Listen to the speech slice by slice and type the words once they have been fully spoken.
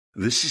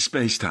This is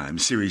SpaceTime,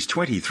 Series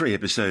 23,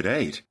 Episode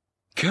 8.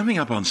 Coming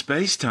up on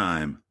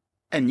SpaceTime,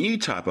 a new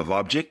type of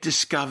object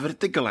discovered at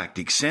the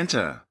Galactic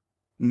Center.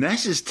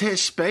 NASA's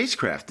TESS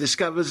spacecraft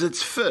discovers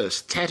its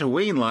first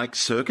Tatooine-like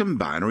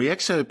circumbinary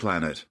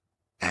exoplanet.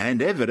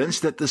 And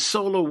evidence that the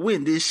solar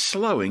wind is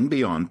slowing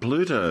beyond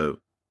Pluto.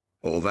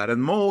 All that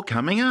and more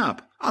coming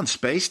up on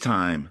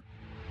SpaceTime.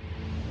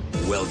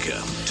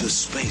 Welcome to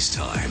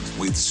SpaceTime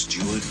with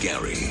Stuart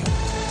Gary.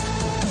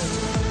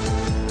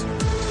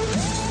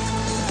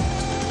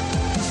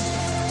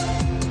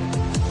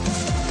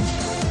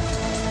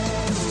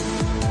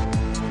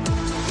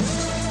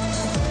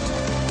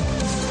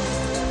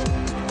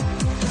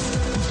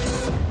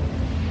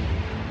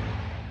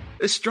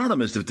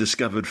 Astronomers have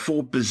discovered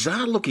four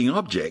bizarre-looking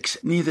objects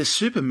near the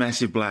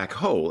supermassive black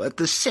hole at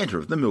the center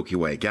of the Milky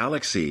Way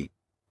galaxy.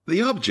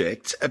 The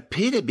objects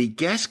appear to be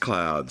gas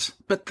clouds,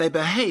 but they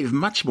behave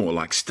much more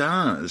like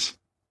stars.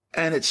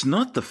 And it's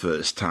not the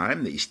first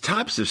time these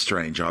types of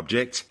strange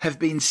objects have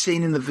been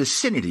seen in the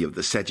vicinity of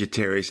the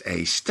Sagittarius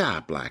A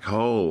star black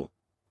hole.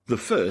 The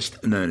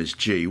first, known as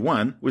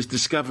G1, was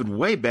discovered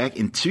way back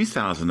in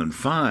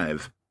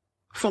 2005,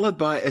 followed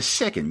by a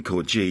second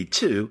called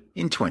G2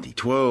 in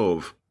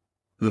 2012.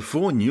 The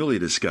four newly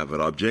discovered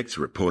objects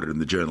reported in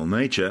the journal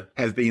Nature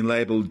have been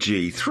labelled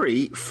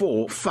G3,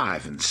 4,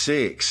 5 and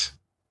 6.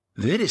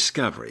 Their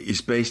discovery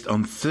is based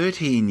on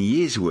 13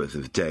 years' worth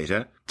of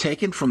data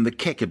taken from the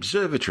Keck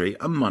Observatory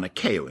on Mauna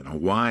Kea in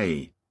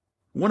Hawaii.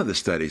 One of the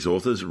study's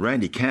authors,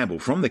 Randy Campbell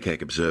from the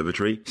Keck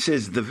Observatory,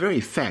 says the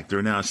very fact there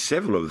are now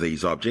several of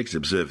these objects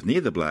observed near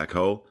the black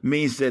hole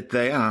means that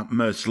they are,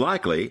 most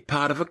likely,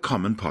 part of a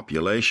common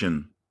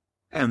population.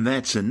 And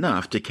that's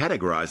enough to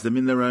categorize them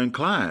in their own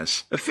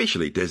class,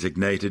 officially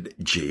designated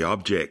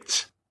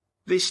G-objects.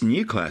 This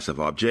new class of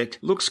object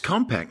looks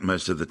compact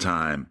most of the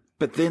time,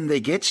 but then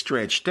they get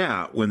stretched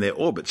out when their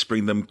orbits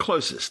bring them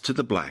closest to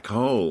the black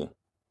hole.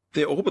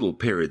 Their orbital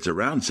periods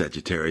around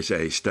Sagittarius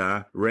A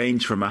star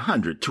range from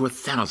 100 to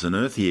 1,000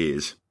 Earth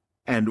years.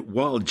 And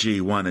while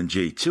G1 and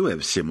G2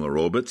 have similar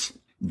orbits,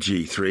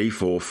 G3,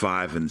 4,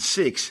 5 and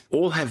 6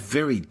 all have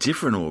very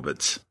different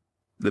orbits.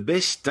 The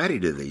best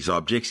studied of these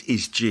objects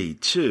is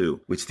G2,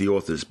 which the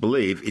authors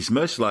believe is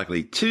most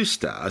likely two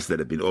stars that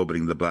have been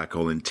orbiting the black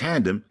hole in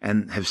tandem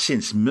and have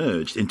since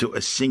merged into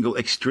a single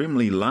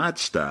extremely large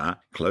star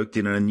cloaked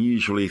in an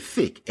unusually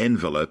thick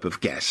envelope of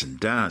gas and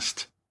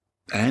dust.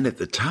 And at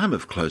the time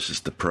of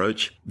closest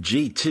approach,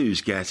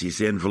 G2's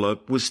gaseous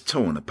envelope was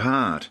torn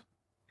apart.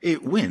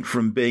 It went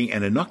from being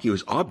an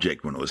innocuous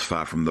object when it was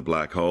far from the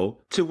black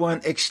hole to one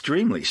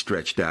extremely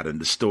stretched out and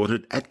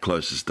distorted at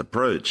closest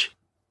approach.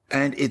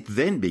 And it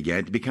then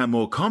began to become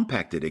more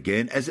compacted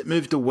again as it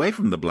moved away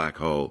from the black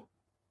hole.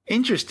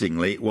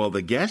 Interestingly, while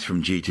the gas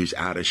from G2's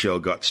outer shell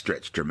got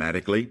stretched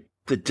dramatically,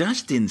 the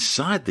dust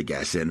inside the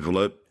gas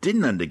envelope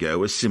didn't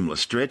undergo a similar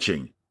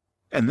stretching.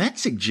 And that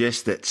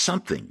suggests that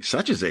something,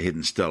 such as a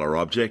hidden stellar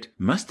object,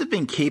 must have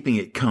been keeping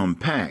it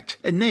compact,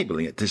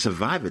 enabling it to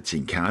survive its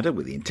encounter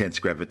with the intense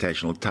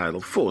gravitational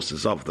tidal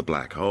forces of the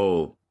black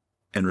hole.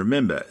 And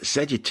remember,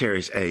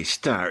 Sagittarius A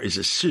star is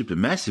a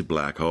supermassive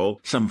black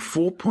hole, some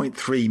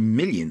 4.3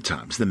 million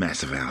times the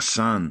mass of our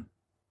Sun.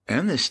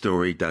 And this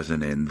story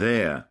doesn't end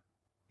there.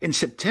 In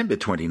September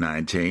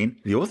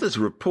 2019, the authors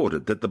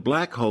reported that the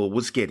black hole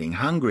was getting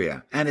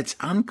hungrier, and it's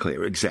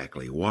unclear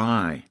exactly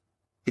why.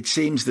 It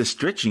seems the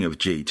stretching of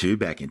G2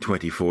 back in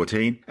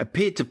 2014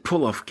 appeared to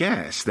pull off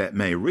gas that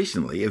may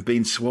recently have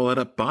been swallowed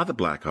up by the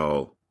black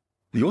hole.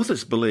 The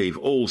authors believe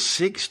all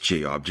 6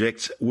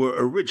 G-objects were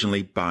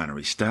originally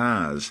binary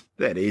stars,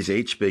 that is,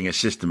 each being a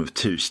system of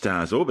 2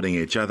 stars orbiting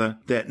each other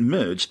that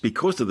merged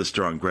because of the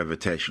strong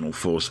gravitational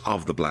force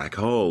of the black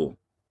hole.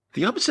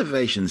 The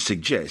observations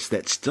suggest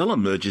that stellar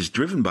mergers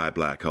driven by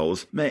black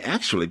holes may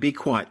actually be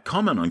quite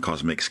common on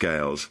cosmic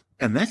scales,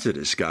 and that's a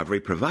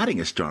discovery providing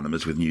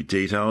astronomers with new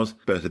details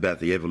both about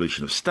the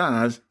evolution of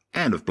stars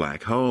and of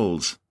black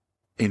holes.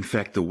 In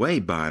fact, the way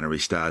binary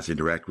stars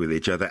interact with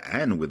each other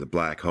and with the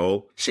black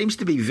hole seems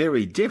to be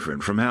very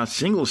different from how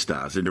single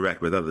stars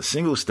interact with other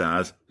single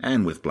stars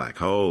and with black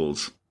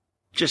holes.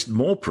 Just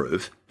more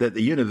proof that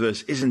the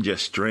universe isn't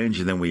just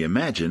stranger than we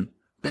imagine,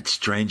 but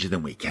stranger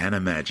than we can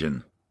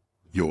imagine.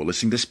 You're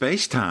listening to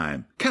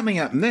SpaceTime. Coming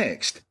up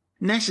next,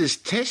 NASA's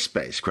TESS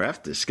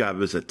spacecraft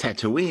discovers a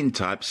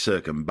Tatooine-type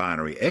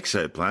circumbinary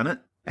exoplanet,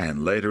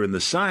 and later in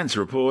the science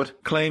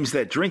report claims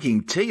that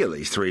drinking tea at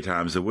least 3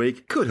 times a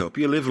week could help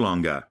you live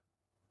longer.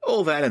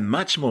 All that and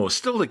much more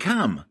still to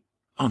come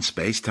on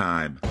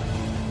SpaceTime.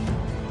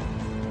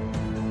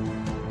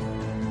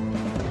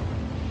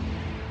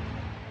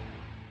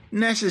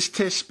 NASA's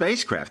TESS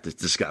spacecraft has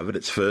discovered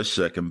its first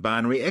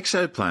circumbinary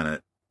exoplanet.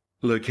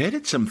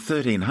 Located some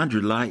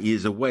 1,300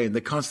 light-years away in the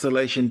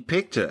constellation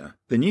Pictor,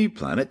 the new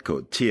planet,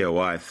 called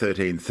TOI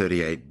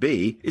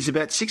 1338b, is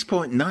about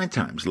 6.9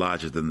 times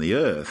larger than the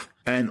Earth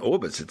and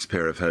orbits its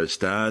pair of host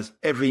stars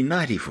every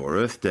 94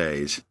 Earth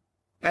days.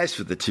 As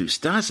for the 2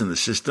 stars in the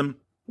system,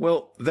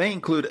 well, they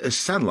include a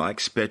Sun-like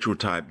spectral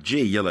type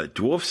G yellow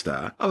dwarf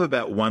star of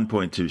about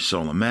 1.2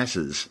 solar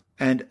masses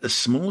and a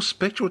small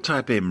spectral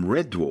Type M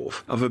red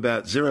dwarf of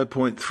about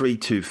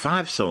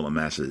 0.325 solar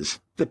masses,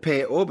 the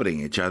pair orbiting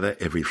each other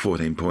every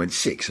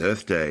 14.6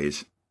 Earth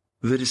days.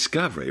 The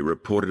discovery,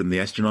 reported in the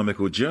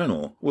Astronomical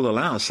Journal, will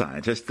allow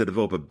scientists to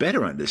develop a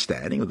better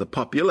understanding of the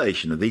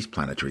population of these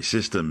planetary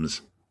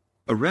systems.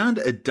 Around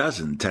a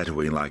dozen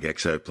Tatooine-like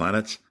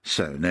exoplanets,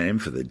 so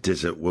named for the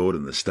desert world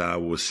in the Star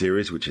Wars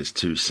series which has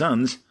 2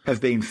 suns, have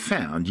been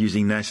found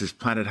using NASA's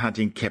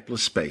planet-hunting Kepler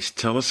Space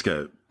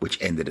Telescope, which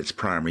ended its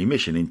primary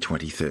mission in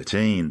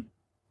 2013.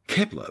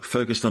 Kepler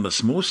focused on a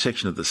small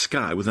section of the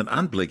sky with an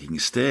unblinking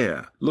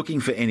stare, looking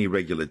for any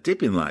regular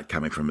dip in light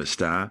coming from a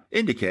star,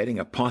 indicating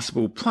a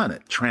possible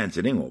planet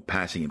transiting or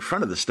passing in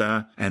front of the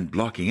star and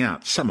blocking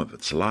out some of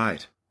its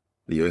light.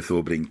 The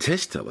Earth-orbiting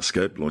TESS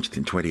telescope, launched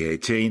in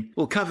 2018,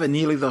 will cover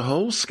nearly the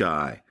whole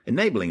sky,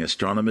 enabling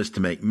astronomers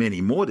to make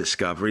many more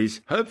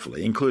discoveries,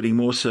 hopefully including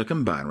more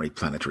circumbinary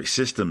planetary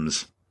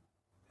systems.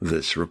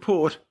 This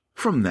report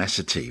from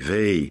NASA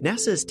TV.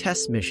 NASA's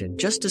TESS mission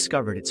just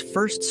discovered its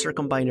first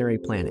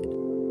circumbinary planet,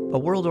 a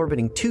world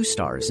orbiting 2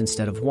 stars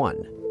instead of 1.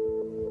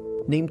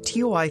 Named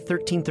TOI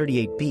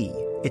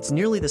 1338b, it's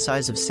nearly the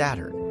size of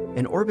Saturn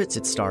and orbits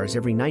its stars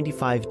every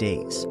 95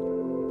 days.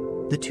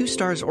 The 2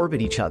 stars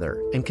orbit each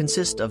other and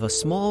consist of a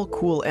small,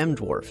 cool M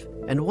dwarf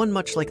and one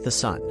much like the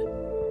Sun.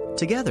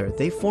 Together,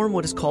 they form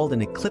what is called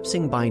an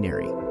eclipsing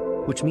binary,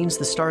 which means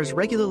the stars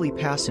regularly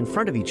pass in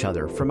front of each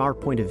other from our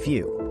point of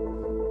view.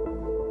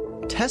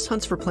 TESS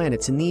hunts for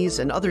planets in these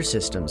and other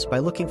systems by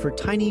looking for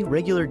tiny,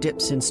 regular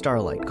dips in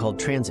starlight called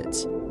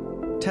transits.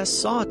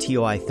 TESS saw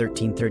TOI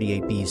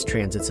 1338b's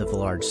transits of the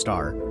large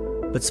star,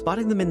 but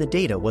spotting them in the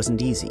data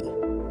wasn't easy.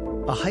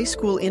 A high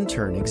school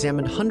intern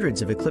examined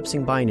hundreds of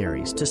eclipsing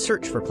binaries to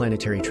search for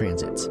planetary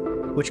transits,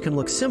 which can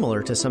look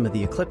similar to some of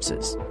the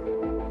eclipses.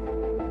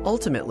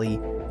 Ultimately,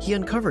 he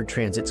uncovered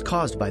transits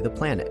caused by the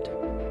planet.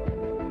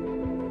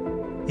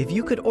 If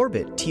you could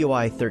orbit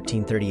TOI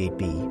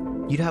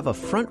 1338b, you'd have a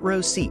front row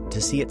seat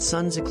to see its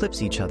suns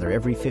eclipse each other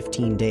every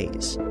 15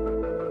 days.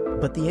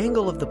 But the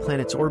angle of the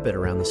planet's orbit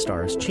around the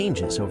stars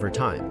changes over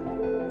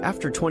time.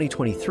 After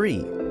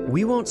 2023,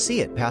 we won't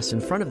see it pass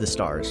in front of the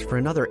stars for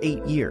another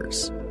 8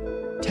 years.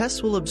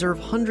 TESS will observe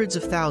hundreds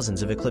of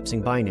thousands of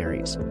eclipsing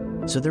binaries,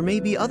 so there may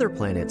be other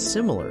planets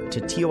similar to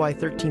TOI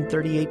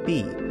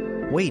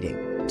 1338b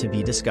waiting to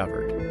be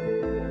discovered.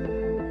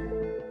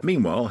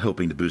 Meanwhile,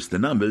 helping to boost the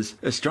numbers,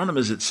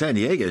 astronomers at San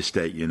Diego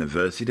State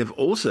University have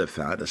also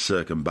found a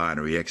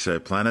circumbinary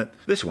exoplanet,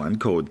 this one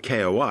called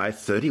KOI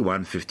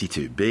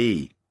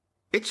 3152b.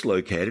 It's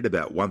located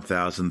about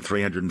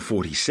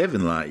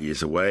 1,347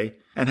 light-years away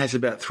and has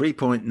about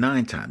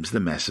 3.9 times the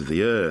mass of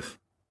the Earth.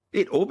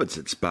 It orbits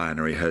its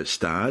binary host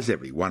stars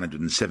every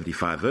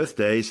 175 Earth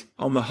days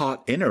on the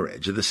hot inner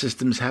edge of the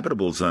system's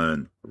habitable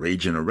zone,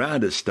 region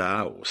around a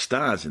star, or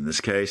stars in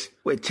this case,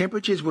 where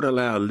temperatures would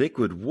allow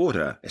liquid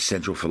water,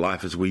 essential for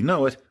life as we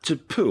know it, to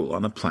pool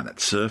on a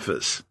planet's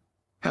surface.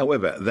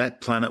 However,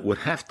 that planet would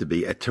have to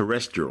be a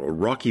terrestrial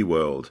rocky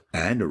world,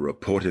 and a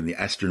report in the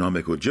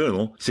Astronomical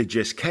Journal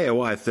suggests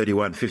KOI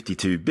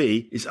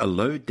 3152b is a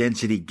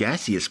low-density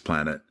gaseous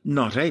planet,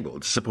 not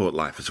able to support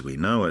life as we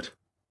know it.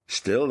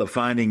 Still, the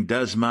finding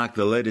does mark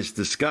the latest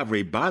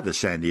discovery by the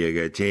San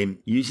Diego team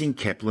using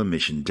Kepler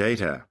mission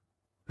data.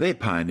 Their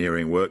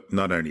pioneering work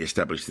not only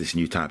established this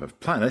new type of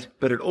planet,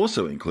 but it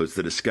also includes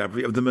the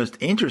discovery of the most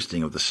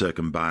interesting of the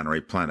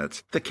circumbinary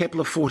planets, the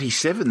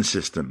Kepler-47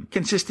 system,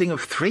 consisting of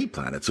 3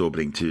 planets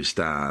orbiting 2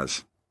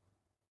 stars.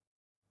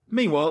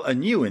 Meanwhile, a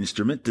new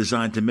instrument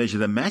designed to measure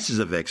the masses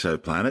of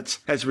exoplanets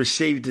has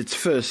received its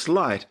first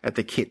light at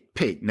the Kitt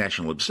Peak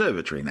National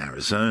Observatory in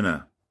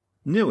Arizona.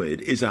 NUID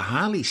is a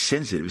highly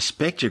sensitive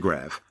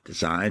spectrograph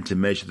designed to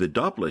measure the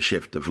Doppler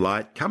shift of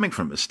light coming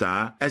from a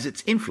star as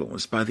it's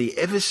influenced by the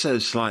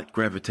ever-so-slight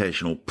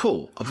gravitational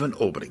pull of an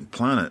orbiting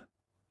planet.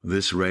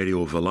 This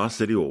radial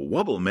velocity or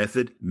wobble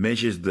method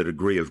measures the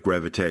degree of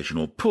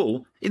gravitational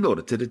pull in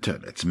order to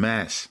determine its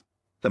mass.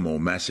 The more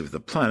massive the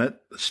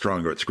planet, the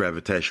stronger its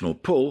gravitational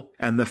pull,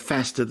 and the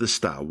faster the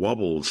star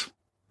wobbles.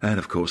 And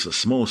of course, a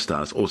small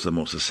star is also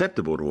more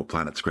susceptible to a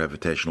planet's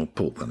gravitational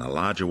pull than a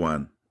larger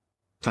one.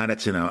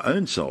 Planets in our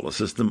own solar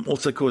system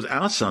also cause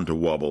our sun to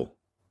wobble.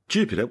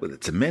 Jupiter, with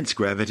its immense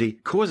gravity,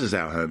 causes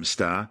our home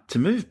star to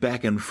move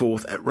back and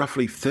forth at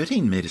roughly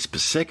 13 meters per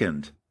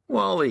second,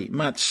 while the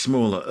much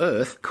smaller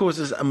Earth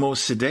causes a more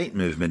sedate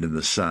movement in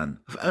the sun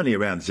of only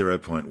around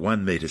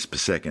 0.1 meters per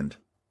second.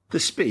 The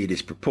speed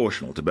is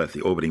proportional to both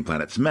the orbiting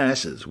planet's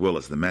mass as well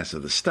as the mass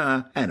of the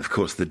star, and of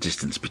course the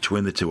distance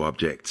between the 2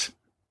 objects.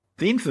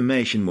 The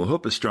information will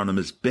help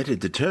astronomers better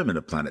determine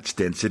a planet's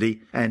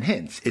density and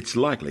hence its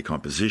likely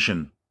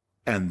composition.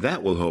 And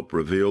that will help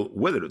reveal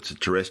whether it's a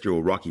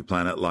terrestrial rocky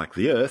planet like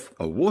the Earth,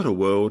 a water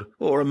world,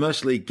 or a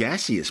mostly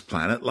gaseous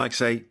planet like,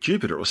 say,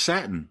 Jupiter or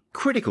Saturn.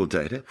 Critical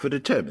data for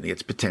determining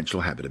its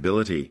potential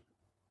habitability.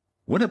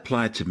 When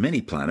applied to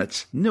many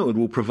planets, NUID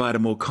will provide a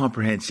more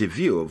comprehensive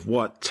view of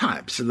what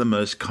types are the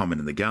most common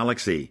in the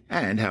galaxy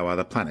and how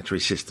other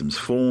planetary systems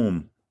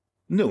form.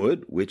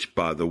 NUID, which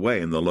by the way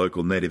in the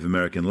local Native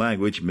American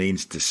language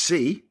means to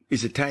see,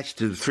 is attached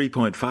to the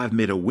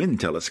 3.5-metre wind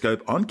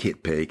telescope on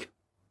Kitt Peak,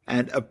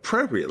 and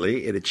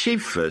appropriately it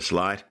achieved first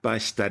light by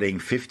studying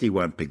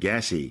 51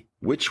 Pegasi,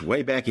 which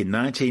way back in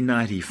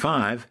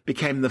 1995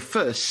 became the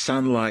first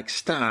sun-like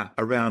star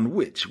around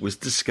which was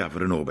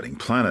discovered an orbiting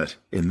planet.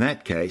 In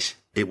that case,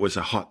 it was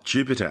a hot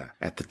Jupiter,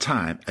 at the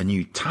time a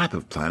new type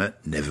of planet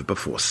never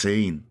before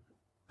seen.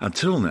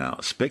 Until now,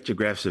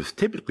 spectrographs have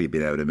typically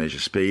been able to measure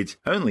speeds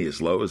only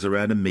as low as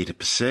around a metre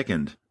per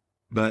second.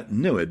 But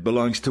NUID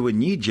belongs to a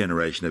new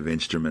generation of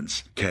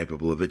instruments,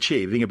 capable of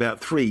achieving about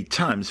 3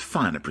 times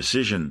finer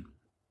precision.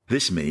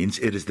 This means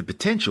it has the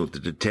potential to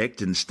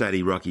detect and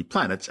study rocky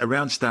planets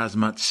around stars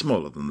much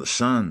smaller than the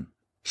Sun.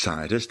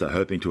 Scientists are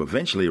hoping to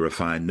eventually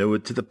refine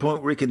NUID to the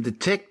point where it can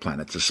detect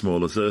planets as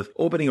small as Earth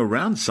orbiting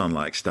around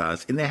Sun-like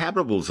stars in their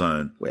habitable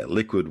zone, where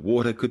liquid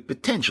water could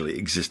potentially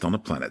exist on a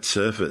planet's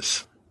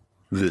surface.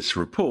 This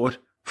report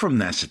from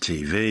NASA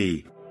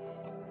TV.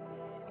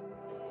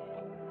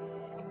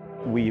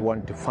 We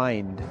want to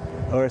find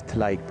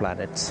Earth-like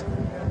planets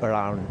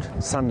around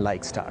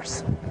Sun-like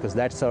stars, because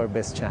that's our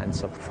best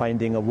chance of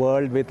finding a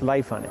world with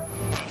life on it.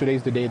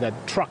 Today's the day that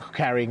truck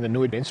carrying the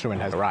NUID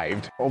instrument has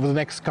arrived. Over the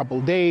next couple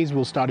of days,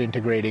 we'll start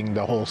integrating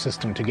the whole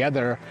system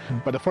together.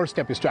 But the first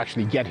step is to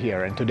actually get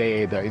here, and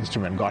today the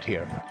instrument got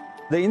here.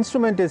 The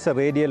instrument is a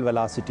radial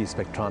velocity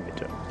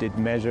spectrometer. It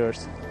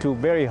measures to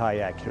very high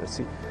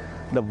accuracy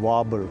the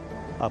wobble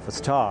of a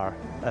star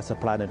as a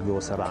planet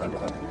goes around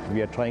it.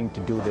 We are trying to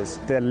do this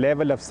at a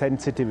level of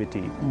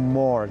sensitivity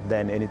more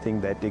than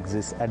anything that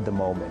exists at the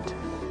moment.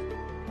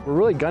 What we're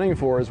really gunning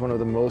for is one of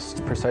the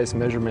most precise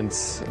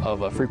measurements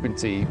of a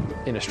frequency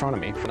in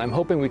astronomy. And I'm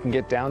hoping we can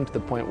get down to the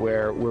point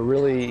where we're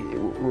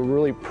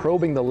really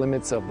probing the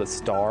limits of the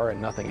star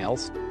and nothing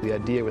else. The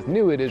idea with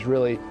NUID is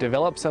really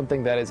develop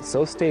something that is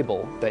so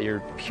stable that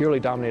you're purely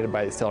dominated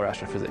by the stellar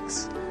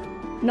astrophysics.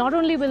 Not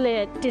only will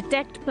it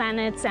detect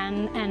planets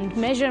and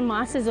measure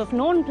masses of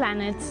known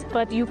planets,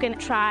 but you can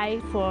try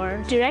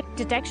for direct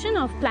detection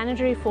of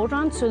planetary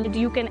photons, so that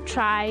you can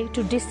try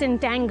to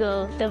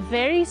disentangle the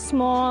very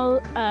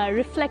small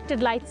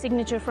reflected light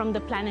signature from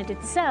the planet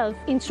itself.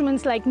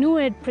 Instruments like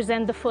NUID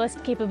present the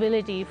first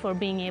capability for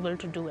being able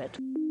to do it.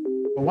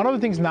 One of the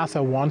things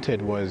NASA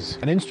wanted was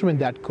an instrument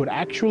that could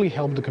actually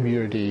help the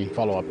community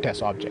follow up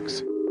TESS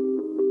objects.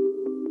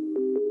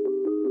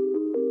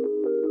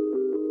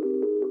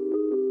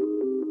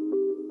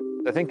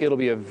 I think it'll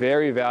be a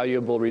very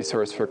valuable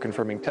resource for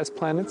confirming TESS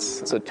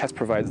planets. So TESS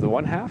provides the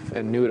one half,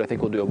 and NUID I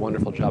think will do a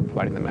wonderful job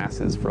providing the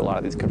masses for a lot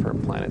of these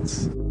confirmed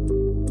planets.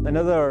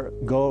 Another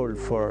goal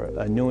for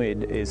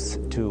NUID is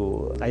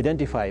to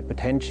identify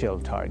potential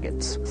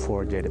targets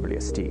for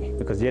JWST,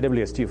 because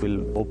JWST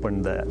will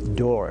open the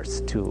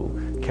doors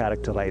to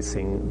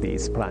characterizing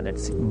these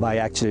planets by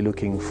actually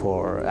looking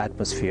for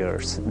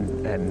atmospheres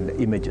and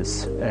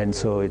images. And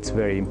so it's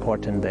very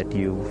important that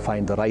you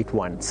find the right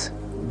ones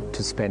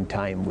to spend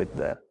time with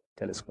the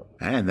telescope.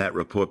 And that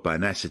report by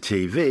NASA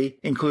TV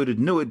included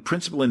NUID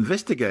principal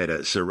investigator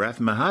Sarath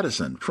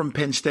Mahadassan from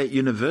Penn State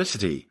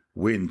University,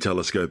 Wind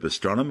Telescope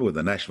astronomer with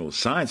the National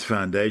Science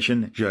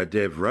Foundation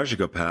Jadev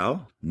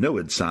Rajagopal,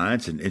 NUID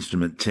science and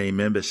instrument team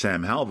member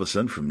Sam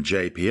Halverson from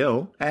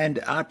JPL, and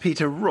Art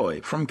Peter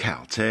Roy from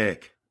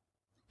Caltech.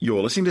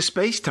 You're listening to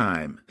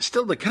SpaceTime.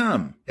 Still to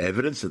come,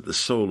 evidence that the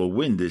solar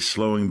wind is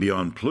slowing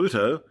beyond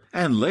Pluto,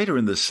 and later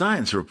in the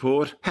science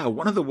report, how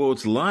one of the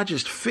world's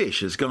largest fish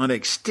has gone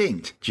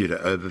extinct due to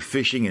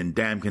overfishing and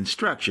dam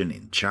construction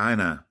in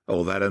China.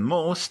 All that and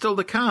more still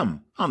to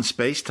come on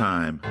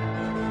SpaceTime.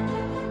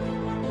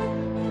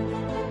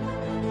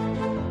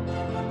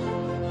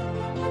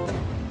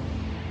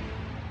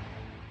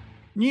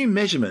 New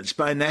measurements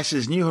by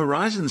NASA's New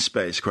Horizons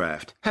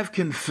spacecraft have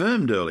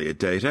confirmed earlier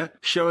data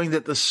showing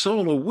that the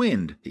solar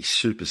wind, the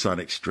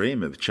supersonic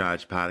stream of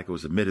charged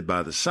particles emitted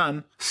by the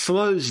Sun,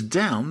 slows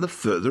down the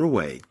further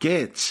away it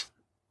gets.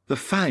 The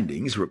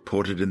findings,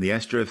 reported in the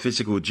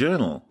Astrophysical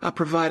Journal, are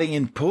providing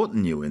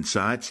important new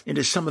insights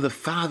into some of the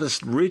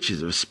farthest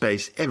reaches of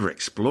space ever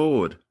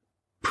explored.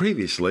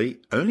 Previously,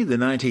 only the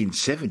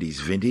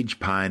 1970s vintage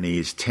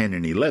Pioneers 10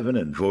 and 11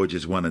 and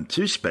Voyagers 1 and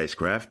 2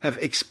 spacecraft have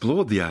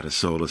explored the outer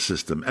solar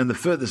system and the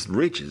furthest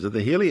reaches of the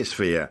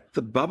heliosphere,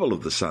 the bubble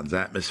of the Sun's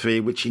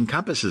atmosphere which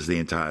encompasses the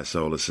entire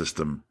solar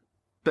system.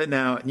 But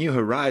now New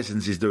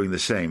Horizons is doing the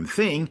same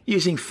thing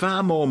using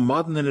far more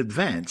modern and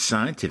advanced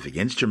scientific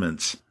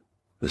instruments.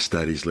 The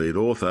study's lead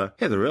author,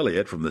 Heather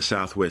Elliott from the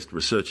Southwest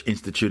Research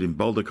Institute in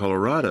Boulder,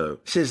 Colorado,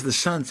 says the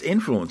Sun's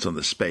influence on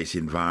the space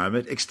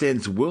environment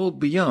extends well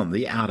beyond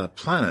the outer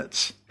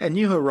planets, and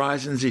New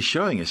Horizons is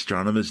showing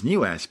astronomers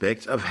new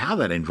aspects of how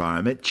that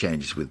environment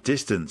changes with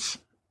distance.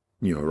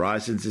 New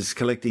Horizons is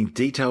collecting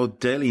detailed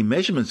daily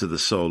measurements of the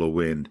solar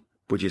wind,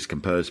 which is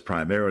composed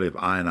primarily of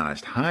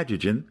ionized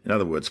hydrogen, in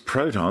other words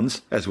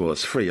protons, as well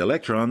as free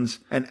electrons,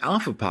 and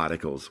alpha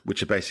particles,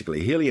 which are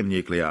basically helium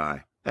nuclei.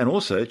 and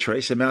also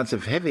trace amounts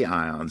of heavy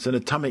ions and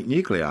atomic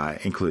nuclei,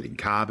 including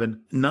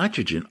carbon,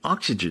 nitrogen,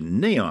 oxygen,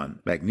 neon,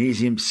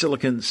 magnesium,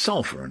 silicon,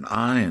 sulfur, and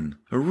iron,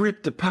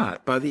 ripped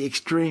apart by the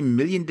extreme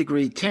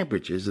million-degree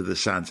temperatures of the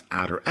Sun's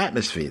outer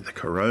atmosphere, the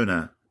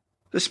corona.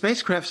 The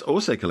spacecraft's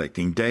also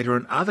collecting data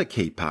on other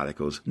key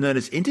particles known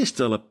as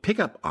interstellar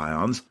pickup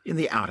ions in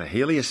the outer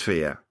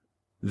heliosphere.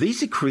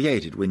 These are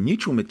created when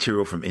neutral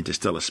material from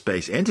interstellar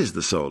space enters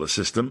the solar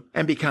system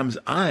and becomes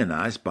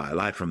ionized by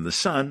light from the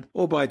Sun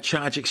or by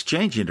charge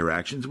exchange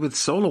interactions with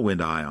solar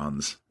wind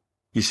ions.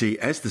 You see,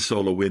 as the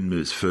solar wind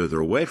moves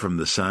further away from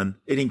the Sun,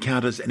 it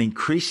encounters an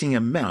increasing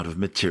amount of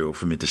material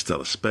from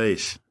interstellar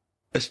space.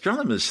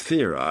 Astronomers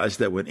theorize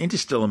that when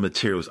interstellar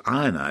material is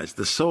ionized,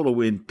 the solar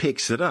wind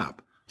picks it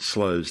up,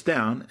 slows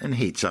down, and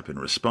heats up in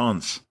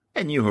response.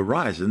 And New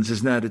Horizons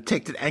has now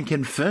detected and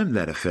confirmed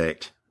that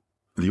effect.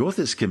 The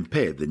authors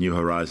compared the New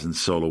Horizons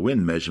solar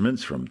wind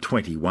measurements from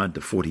 21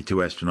 to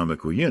 42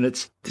 astronomical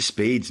units to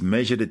speeds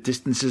measured at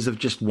distances of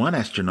just 1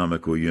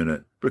 astronomical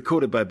unit,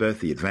 recorded by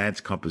both the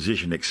Advanced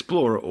Composition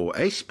Explorer or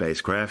ACE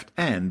spacecraft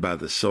and by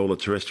the Solar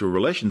Terrestrial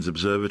Relations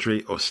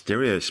Observatory or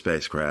STEREO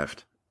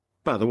spacecraft.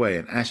 By the way,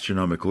 an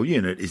astronomical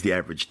unit is the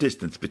average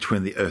distance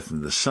between the Earth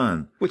and the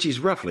Sun, which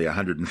is roughly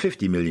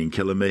 150 million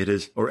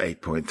kilometers or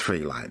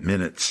 8.3 light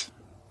minutes.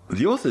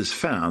 The authors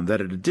found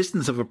that at a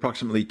distance of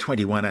approximately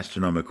 21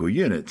 astronomical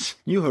units,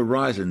 New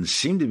Horizons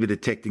seem to be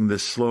detecting the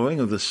slowing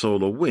of the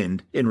solar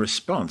wind in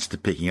response to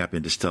picking up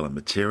interstellar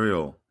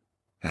material.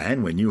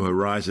 And when New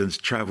Horizons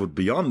travelled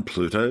beyond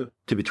Pluto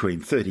to between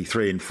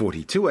 33 and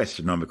 42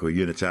 astronomical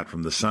units out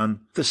from the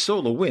Sun, the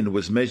solar wind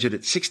was measured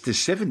at 6 to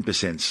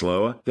 7%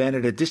 slower than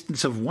at a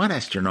distance of 1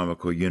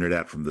 astronomical unit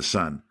out from the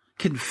Sun,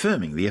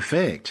 confirming the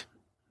effect.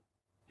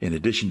 In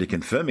addition to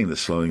confirming the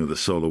slowing of the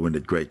solar wind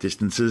at great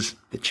distances,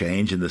 the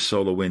change in the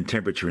solar wind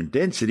temperature and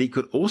density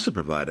could also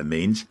provide a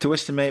means to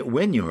estimate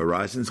when New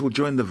Horizons will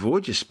join the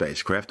Voyager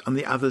spacecraft on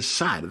the other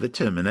side of the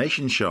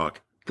termination shock,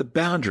 the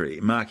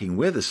boundary marking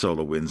where the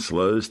solar wind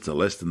slows to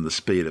less than the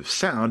speed of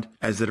sound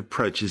as it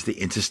approaches the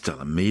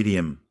interstellar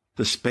medium,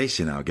 the space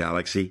in our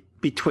galaxy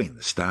between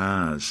the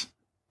stars.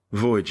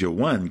 Voyager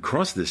 1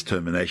 crossed this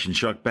termination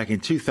shock back in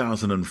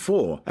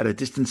 2004 at a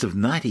distance of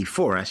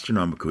 94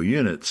 astronomical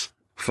units,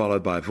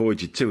 followed by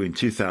Voyager 2 in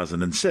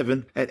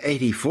 2007 at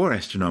 84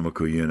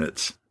 astronomical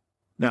units.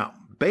 Now,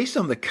 based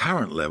on the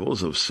current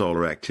levels of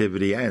solar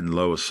activity and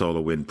lower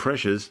solar wind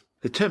pressures,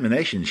 the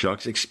termination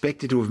shock's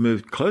expected to have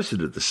moved closer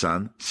to the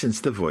Sun since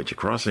the Voyager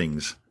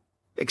crossings.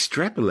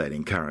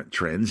 Extrapolating current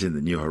trends in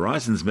the New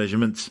Horizons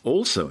measurements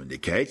also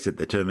indicates that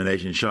the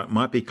termination shock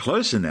might be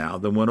closer now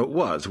than what it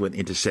was when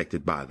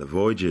intersected by the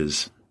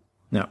Voyagers.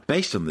 Now,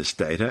 based on this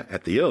data,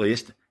 at the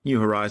earliest, New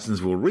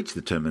Horizons will reach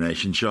the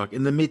termination shock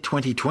in the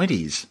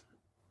mid-2020s.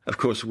 Of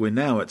course, we're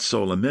now at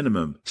solar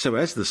minimum, so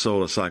as the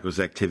solar cycle's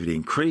activity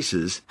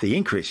increases, the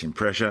increase in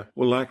pressure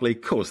will likely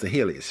cause the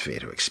heliosphere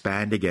to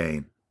expand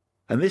again.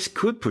 And this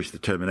could push the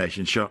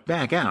termination shock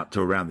back out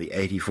to around the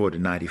 84 to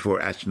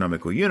 94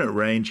 astronomical unit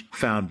range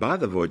found by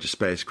the Voyager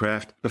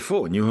spacecraft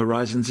before New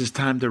Horizons has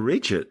time to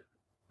reach it.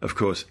 Of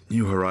course,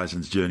 New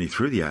Horizons' journey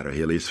through the outer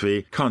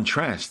heliosphere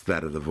contrasts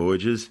that of the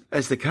Voyagers,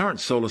 as the current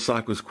solar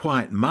cycle is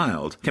quite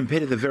mild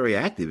compared to the very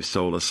active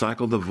solar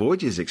cycle the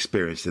Voyagers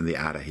experienced in the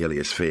outer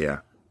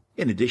heliosphere.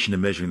 In addition to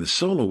measuring the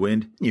solar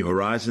wind, New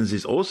Horizons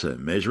is also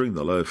measuring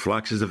the low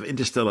fluxes of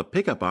interstellar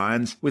pickup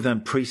ions with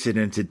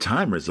unprecedented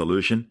time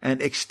resolution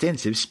and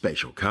extensive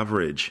spatial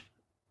coverage.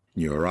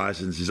 New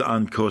Horizons is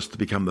on course to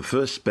become the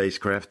first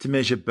spacecraft to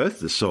measure both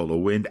the solar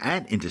wind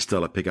and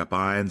interstellar pickup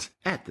ions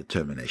at the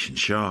termination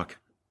shock.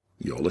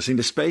 You're listening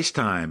to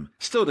SpaceTime.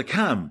 Still to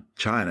come,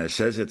 China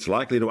says it's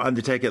likely to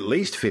undertake at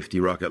least 50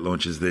 rocket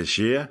launches this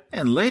year,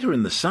 and later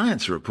in the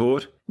science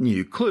report,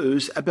 new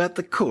clues about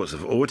the cause of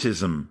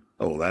autism.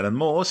 All that and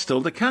more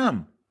still to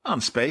come on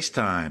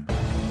SpaceTime.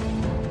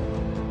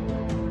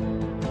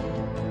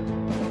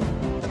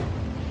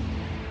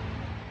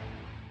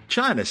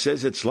 China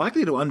says it's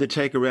likely to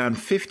undertake around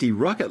 50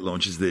 rocket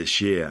launches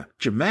this year,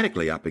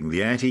 dramatically upping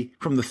the ante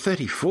from the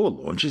 34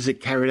 launches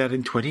it carried out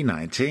in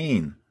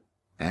 2019.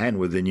 And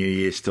with the new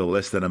year still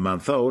less than a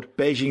month old,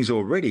 Beijing's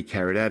already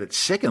carried out its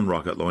second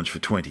rocket launch for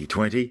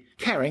 2020,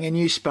 carrying a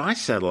new spy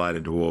satellite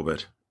into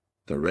orbit.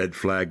 The Red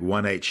Flag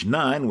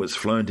 1H9 was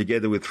flown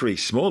together with 3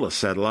 smaller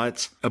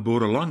satellites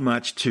aboard a Long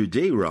March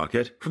 2D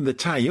rocket from the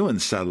Taoyuan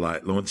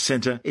Satellite Launch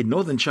Center in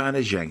northern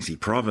China's Jiangxi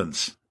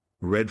province.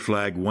 Red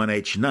Flag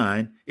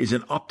 1H9 is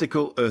an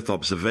optical Earth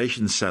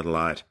observation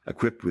satellite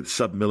equipped with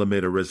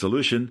sub-millimeter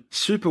resolution,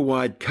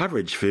 super-wide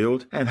coverage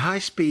field, and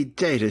high-speed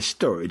data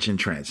storage and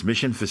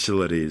transmission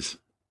facilities.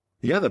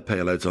 The other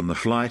payloads on the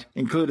flight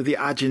included the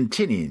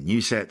Argentinian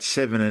NewSat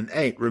 7 and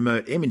 8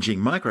 remote imaging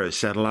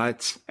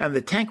microsatellites and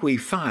the Tanqui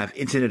 5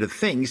 Internet of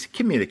Things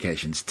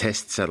communications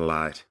test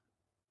satellite.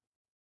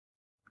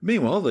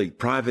 Meanwhile, the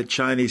private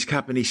Chinese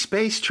company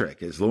SpaceTrek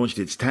has launched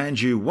its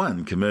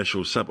Tianzhu-1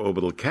 commercial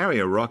suborbital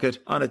carrier rocket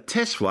on a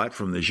test flight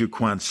from the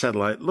Zhuquan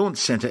Satellite Launch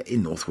Center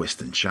in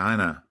northwestern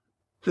China.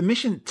 The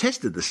mission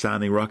tested the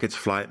sounding rocket's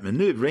flight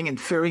maneuvering and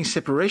fairing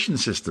separation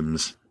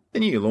systems. The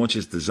new launch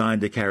is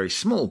designed to carry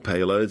small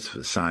payloads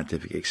for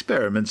scientific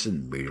experiments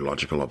and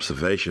meteorological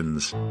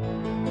observations.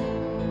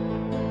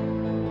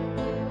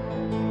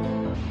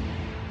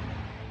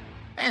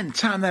 And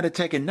time now to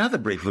take another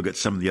brief look at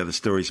some of the other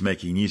stories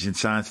making news in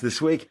science this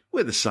week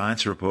with a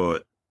science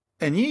report.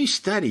 A new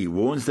study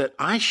warns that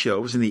ice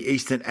shelves in the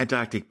eastern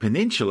Antarctic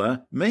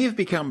Peninsula may have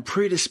become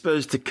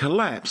predisposed to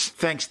collapse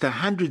thanks to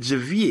hundreds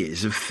of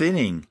years of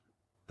thinning.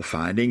 The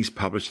findings,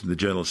 published in the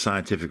journal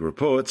Scientific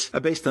Reports,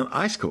 are based on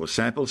ice core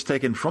samples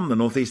taken from the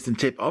northeastern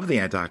tip of the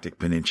Antarctic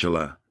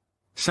Peninsula.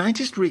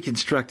 Scientists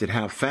reconstructed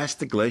how fast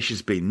the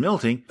glacier's been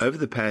melting over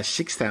the past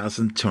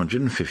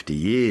 6,250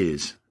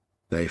 years.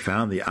 They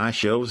found the ice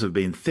shelves have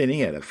been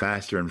thinning at a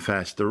faster and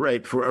faster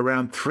rate for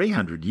around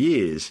 300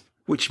 years,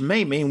 which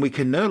may mean we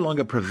can no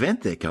longer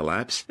prevent their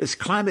collapse as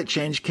climate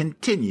change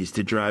continues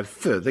to drive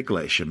further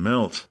glacier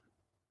melt.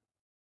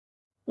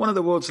 One of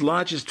the world's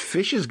largest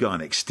fish has gone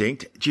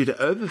extinct due to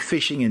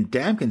overfishing and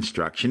dam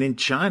construction in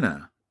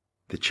China.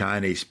 The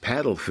Chinese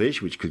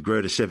paddlefish, which could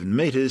grow to 7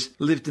 meters,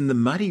 lived in the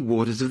muddy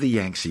waters of the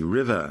Yangtze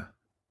River.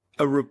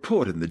 A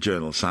report in the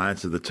journal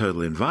Science of the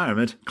Total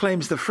Environment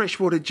claims the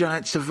freshwater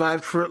giant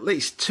survived for at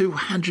least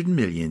 200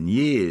 million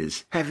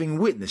years, having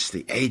witnessed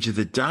the age of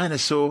the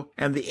dinosaur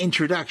and the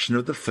introduction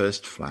of the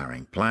first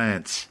flowering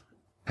plants.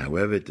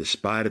 However,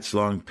 despite its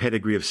long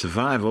pedigree of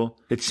survival,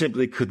 it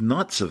simply could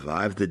not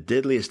survive the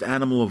deadliest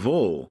animal of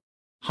all,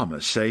 Homo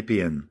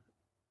sapien.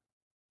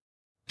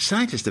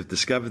 Scientists have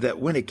discovered that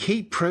when a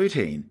key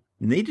protein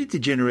needed to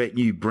generate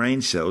new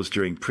brain cells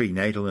during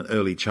prenatal and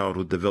early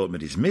childhood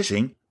development is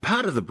missing,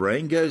 part of the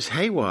brain goes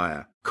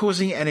haywire,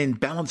 causing an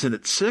imbalance in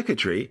its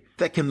circuitry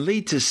that can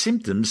lead to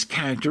symptoms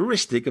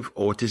characteristic of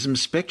autism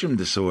spectrum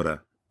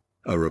disorder.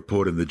 A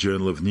report in the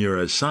Journal of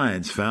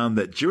Neuroscience found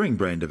that during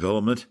brain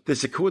development,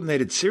 there's a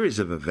coordinated series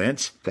of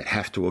events that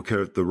have to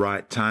occur at the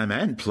right time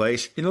and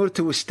place in order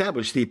to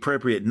establish the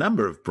appropriate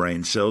number of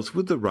brain cells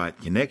with the right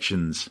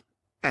connections.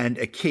 And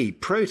a key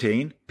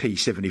protein,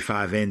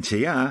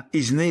 P75NTR,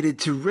 is needed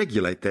to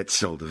regulate that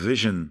cell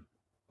division.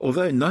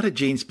 Although not a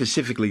gene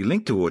specifically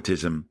linked to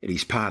autism, it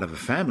is part of a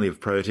family of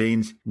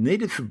proteins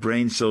needed for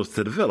brain cells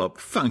to develop,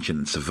 function,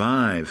 and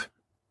survive.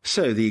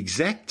 So the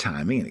exact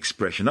timing and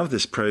expression of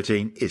this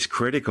protein is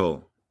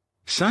critical.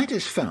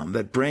 Scientists found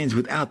that brains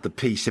without the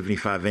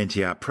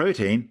P75NTR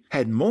protein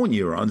had more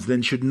neurons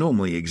than should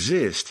normally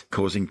exist,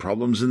 causing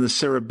problems in the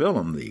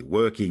cerebellum, the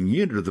working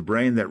unit of the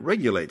brain that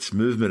regulates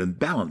movement and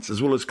balance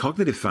as well as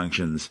cognitive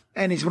functions,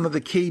 and is one of the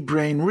key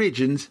brain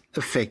regions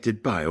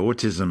affected by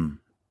autism.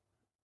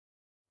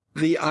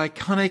 The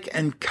iconic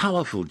and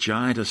colourful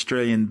giant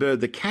Australian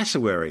bird, the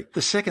cassowary,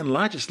 the second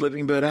largest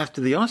living bird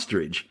after the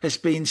ostrich, has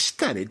been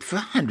studied for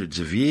hundreds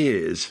of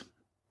years.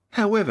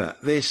 However,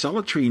 their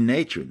solitary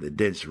nature in the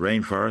dense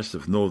rainforests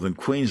of northern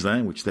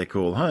Queensland, which they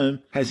call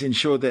home, has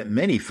ensured that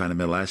many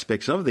fundamental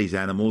aspects of these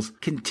animals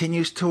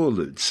continues to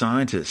elude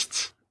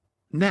scientists.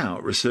 Now,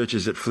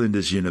 researchers at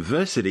Flinders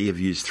University have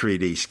used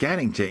 3D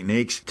scanning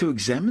techniques to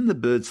examine the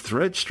bird's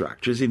throat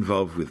structures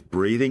involved with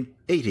breathing,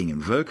 eating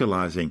and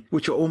vocalizing,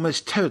 which are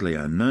almost totally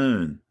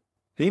unknown.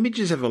 The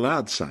images have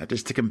allowed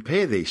scientists to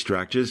compare these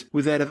structures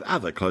with that of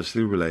other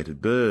closely related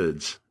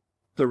birds.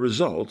 The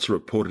results,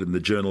 reported in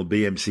the journal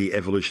BMC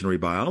Evolutionary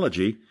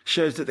Biology,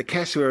 shows that the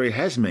cassowary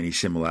has many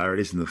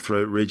similarities in the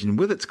throat region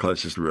with its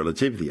closest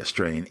relative, the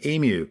Australian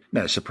emu.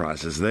 No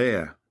surprises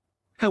there.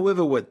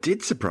 However, what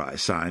did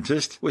surprise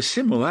scientists were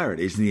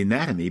similarities in the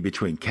anatomy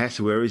between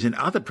cassowaries and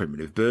other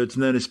primitive birds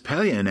known as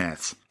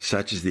paleognathes,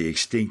 such as the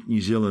extinct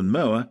New Zealand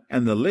moa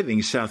and the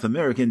living South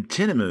American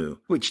tinamou,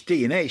 which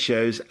DNA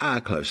shows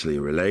are closely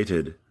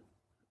related.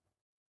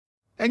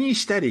 A new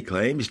study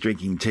claims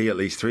drinking tea at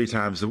least 3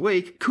 times a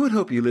week could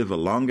help you live a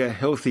longer,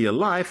 healthier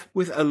life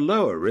with a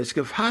lower risk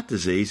of heart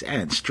disease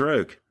and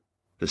stroke.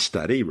 The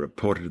study,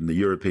 reported in the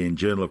European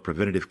Journal of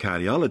Preventive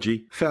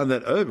Cardiology, found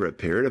that over a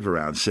period of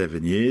around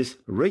 7 years,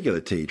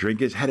 regular tea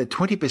drinkers had a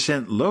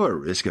 20% lower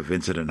risk of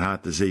incident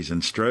heart disease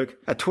and stroke,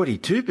 a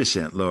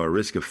 22% lower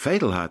risk of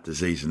fatal heart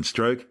disease and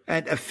stroke,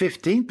 and a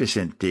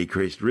 15%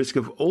 decreased risk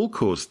of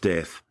all-cause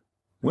death.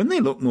 When they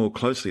looked more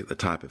closely at the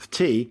type of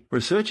tea,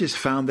 researchers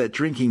found that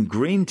drinking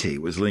green tea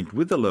was linked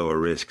with the lower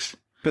risks,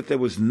 but there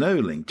was no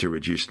link to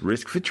reduced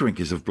risk for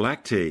drinkers of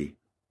black tea.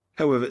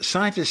 However,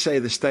 scientists say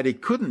the study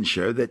couldn't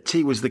show that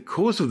tea was the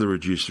cause of the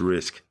reduced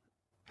risk,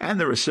 and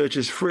the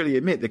researchers freely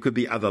admit there could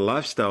be other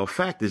lifestyle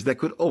factors that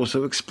could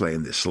also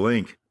explain this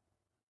link.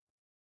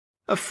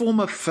 A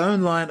former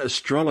phone line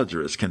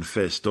astrologer has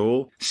confessed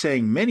all,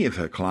 saying many of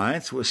her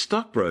clients were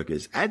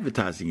stockbrokers,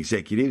 advertising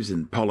executives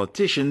and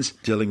politicians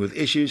dealing with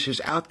issues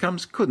whose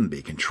outcomes couldn't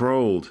be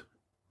controlled.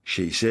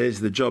 She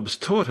says the jobs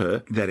taught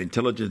her that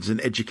intelligence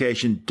and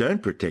education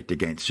don't protect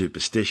against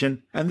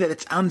superstition, and that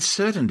it's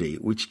uncertainty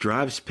which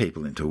drives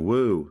people into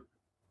woo.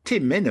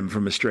 Tim Mendham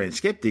from Australian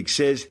Skeptics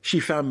says she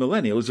found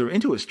millennials are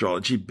into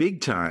astrology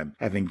big time,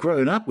 having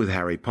grown up with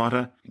Harry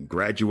Potter and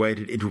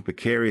graduated into a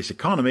precarious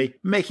economy,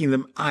 making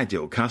them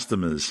ideal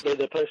customers.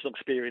 The personal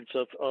experience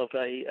of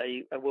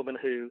a woman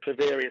who, for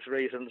various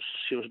reasons,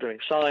 she was doing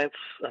science,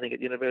 I think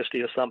at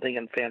university or something,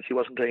 and found she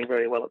wasn't doing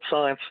very well at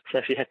science,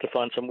 so she had to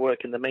find some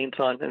work in the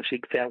meantime, and she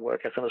found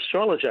work as an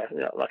astrologer,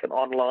 like an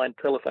online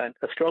telephone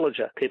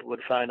astrologer. People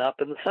would phone up,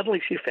 and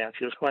suddenly she found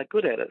she was quite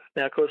good at it.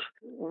 Now, of course,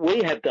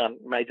 we have done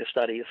major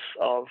studies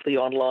of the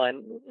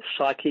online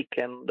psychic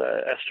and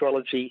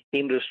astrology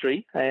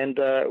industry, and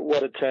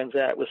what it turns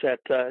out was that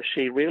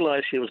she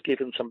realized she was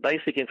given some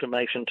basic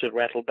information to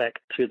rattle back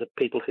to the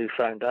people who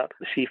phoned up.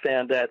 She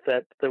found out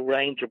that the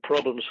range of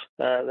problems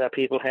that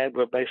people had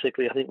were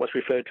basically, I think, what's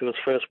referred to as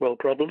first world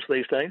problems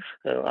these days.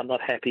 I'm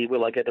not happy,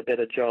 will I get a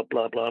better job,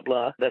 blah, blah,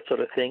 blah, that sort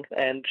of thing.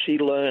 And she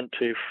learned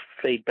to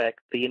feed back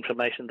the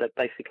information that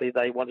basically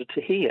they wanted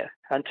to hear,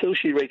 until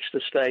she reached a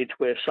stage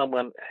where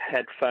someone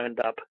had phoned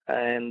up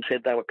and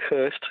said they were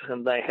cursed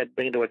and they had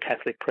been to a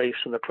Catholic priest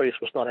and the priest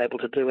was not able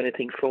to do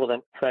anything for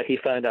them. So he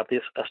phoned up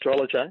this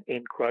astrologer,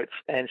 in quotes,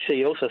 and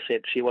she also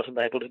said she wasn't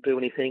able to do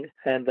anything,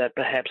 and that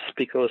perhaps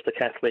because the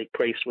Catholic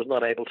priest was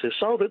not able to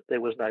solve it,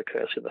 there was no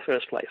curse in the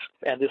first place.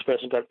 And this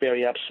person got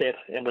very upset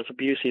and was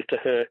abusive to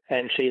her,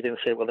 and she then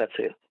said, well, that's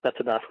it, that's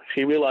enough.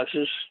 She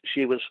realizes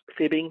she was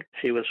fibbing,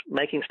 she was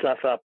making stuff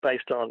up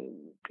based on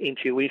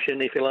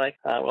intuition, if you like,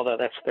 although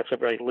that's a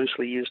very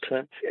loosely used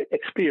term.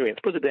 Experience,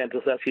 put it down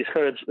to that. She's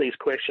heard these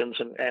questions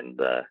and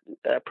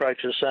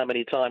approaches so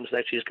many times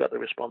that she's got the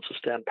responses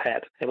down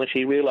pat. And when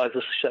she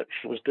realizes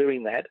she was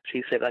doing that,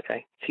 she said,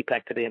 okay, she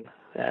packed it in.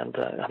 And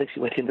I think she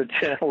went into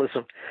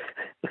journalism.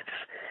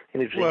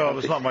 Well,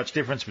 there's not much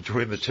difference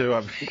between the two.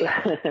 I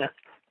mean...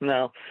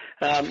 No.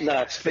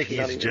 Speaking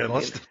as a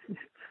journalist.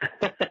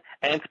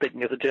 And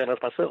speaking as a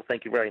journalist myself,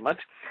 thank you very much.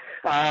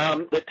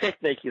 The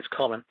technique is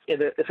common,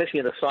 especially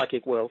in the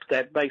psychic world,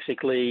 that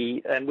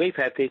basically, and we've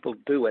had people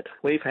do it.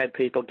 We've had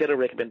people get a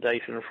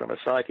recommendation from a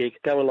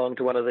psychic, go along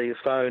to one of these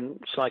phone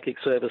psychic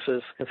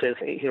services and says,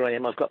 here I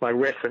am, I've got my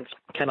reference.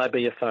 Can I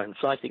be a phone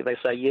psychic? They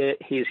say, yeah,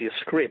 here's your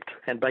script.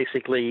 And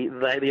basically,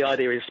 the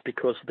idea is,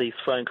 because these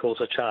phone calls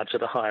are charged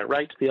at a higher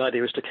rate, the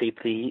idea is to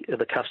keep the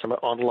customer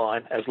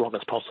online as long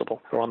as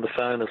possible, or on the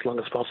phone as long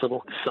as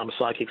possible. Some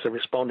psychics are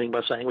responding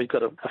by saying, we've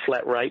got a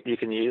flat rate you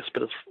can use,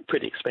 but it's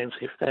pretty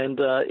expensive. And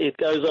it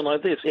goes on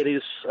like this. It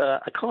is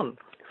a con,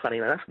 funny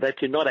enough,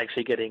 that you're not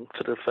actually getting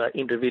sort of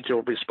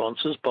individual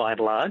responses by and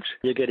large.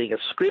 You're getting a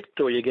script,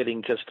 or you're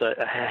getting just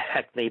a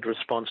hackneyed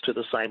response to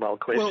the same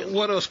old question. Well,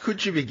 what else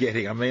could you be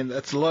getting? I mean,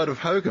 that's a load of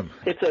hokum.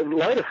 It's a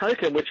load of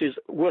hokum, which is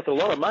worth a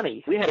lot of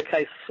money. We had a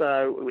case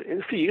a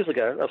few years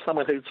ago of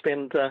someone who'd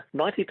spent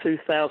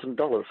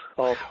 $92,000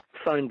 of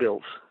phone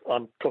bills.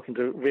 I'm talking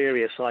to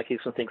various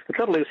psychics and things. The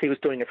trouble is, he was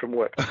doing it from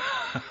work.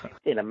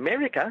 In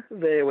America,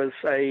 there was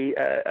a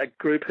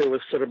group who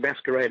was sort of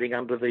masquerading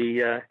under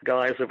the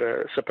guise of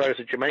a supposed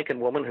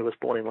Jamaican woman who was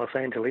born in Los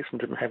Angeles and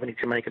didn't have any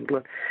Jamaican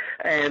blood.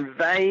 And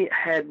they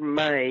had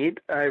made,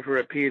 over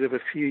a period of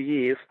a few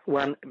years,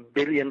 $1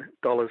 billion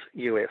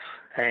US.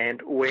 And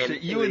when so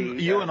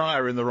you and I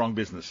are in the wrong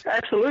business.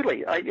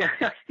 Absolutely.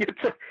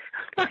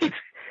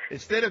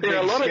 Instead of there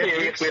are a lot skeptics, of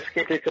areas where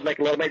skeptics could make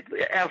a lot of money.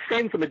 Our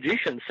friends the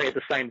magicians said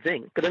the same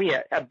thing. But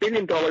yeah, $1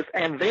 billion,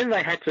 and then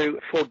they had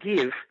to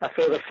forgive a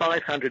further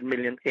 $500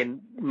 million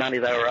in money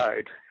they were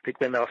owed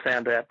when they were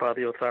found out by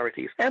the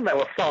authorities. And they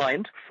were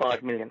fined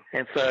 $5 million.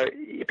 And so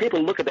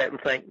people look at that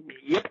and think,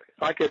 yep,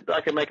 I could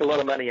make a lot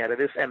of money out of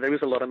this, and there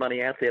is a lot of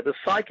money out there. The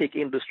psychic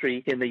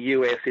industry in the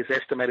US is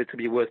estimated to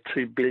be worth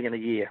 $2 billion a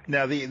year.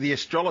 Now, the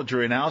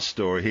astrologer in our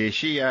story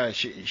here,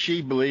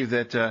 she believed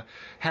that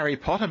Harry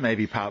Potter may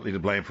be partly to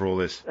blame for all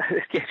this.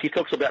 Yes, she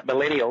talks about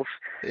millennials,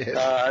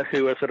 yes.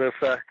 Who are sort of,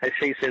 as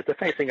she says, they're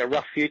facing a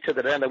rough future.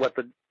 They don't know what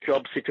the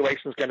job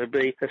situation is going to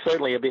be. They're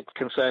certainly a bit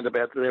concerned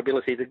about their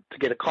ability to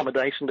get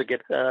accommodation, to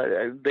get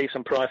a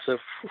decent price for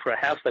a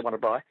house they want to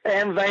buy.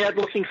 And they are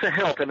looking for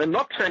help. And they're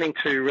not turning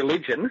to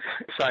religion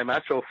so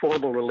much, or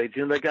formal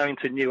religion. They're going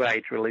to New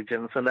Age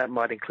religions, and that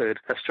might include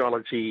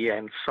astrology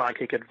and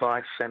psychic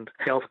advice and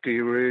health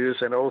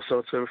gurus and all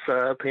sorts of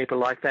people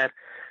like that.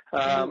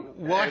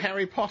 Why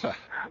Harry Potter?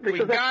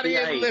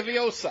 Wingardium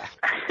Leviosa.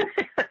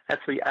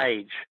 That's the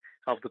age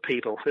of the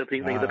people. The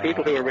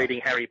people who were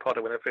reading Harry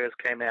Potter when it first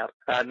came out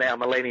are now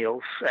millennials,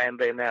 and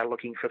they're now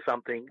looking for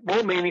something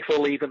more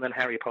meaningful even than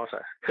Harry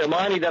Potter.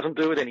 Hermione doesn't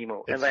do it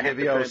anymore, and they have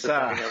to turn to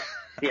something else.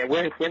 Yeah,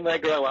 when they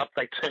grow up,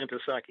 they turn to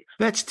psychics.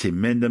 That's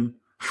Tim Mendham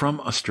from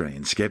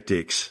Australian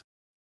Skeptics.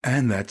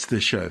 And that's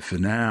the show for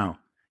now.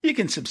 You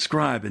can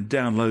subscribe and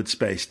download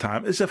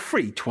SpaceTime as a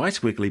free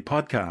twice-weekly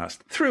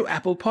podcast through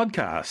Apple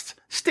Podcasts,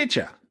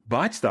 Stitcher,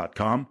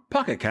 Bytes.com,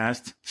 Pocket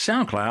Casts,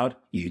 SoundCloud,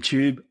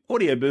 YouTube,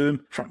 Audio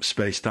Boom, from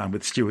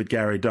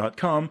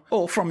spacetimewithstuartgary.com,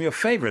 or from your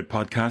favourite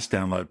podcast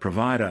download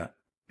provider.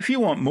 If you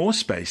want more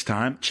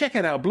SpaceTime, check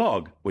out our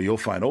blog, where you'll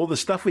find all the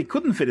stuff we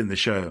couldn't fit in the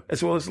show,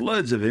 as well as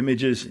loads of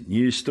images,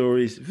 news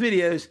stories,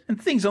 videos,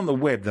 and things on the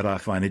web that I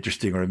find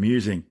interesting or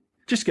amusing.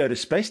 Just go to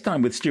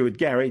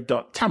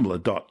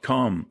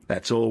spacetimewithstuartgary.tumblr.com.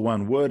 That's all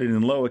one word and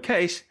in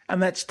lowercase,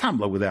 and that's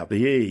Tumblr without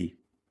the E.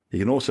 You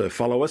can also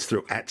follow us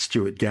through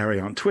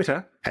 @StuartGary on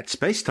Twitter,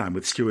 @SpaceTime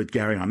with Stuart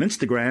Gary on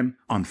Instagram.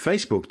 On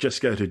Facebook,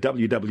 just go to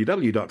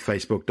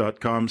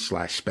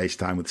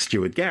www.facebook.com/SpaceTime with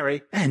Stuart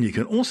Gary. And you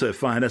can also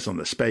find us on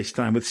the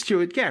SpaceTime with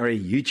Stuart Gary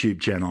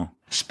YouTube channel.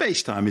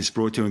 SpaceTime is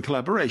brought to you in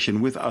collaboration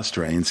with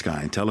Australian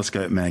Sky and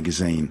Telescope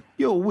magazine,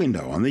 your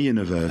window on the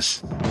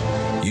universe.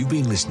 You've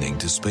been listening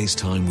to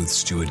SpaceTime with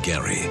Stuart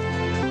Gary.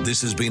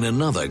 This has been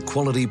another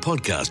quality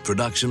podcast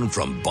production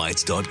from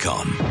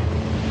Bytes.com.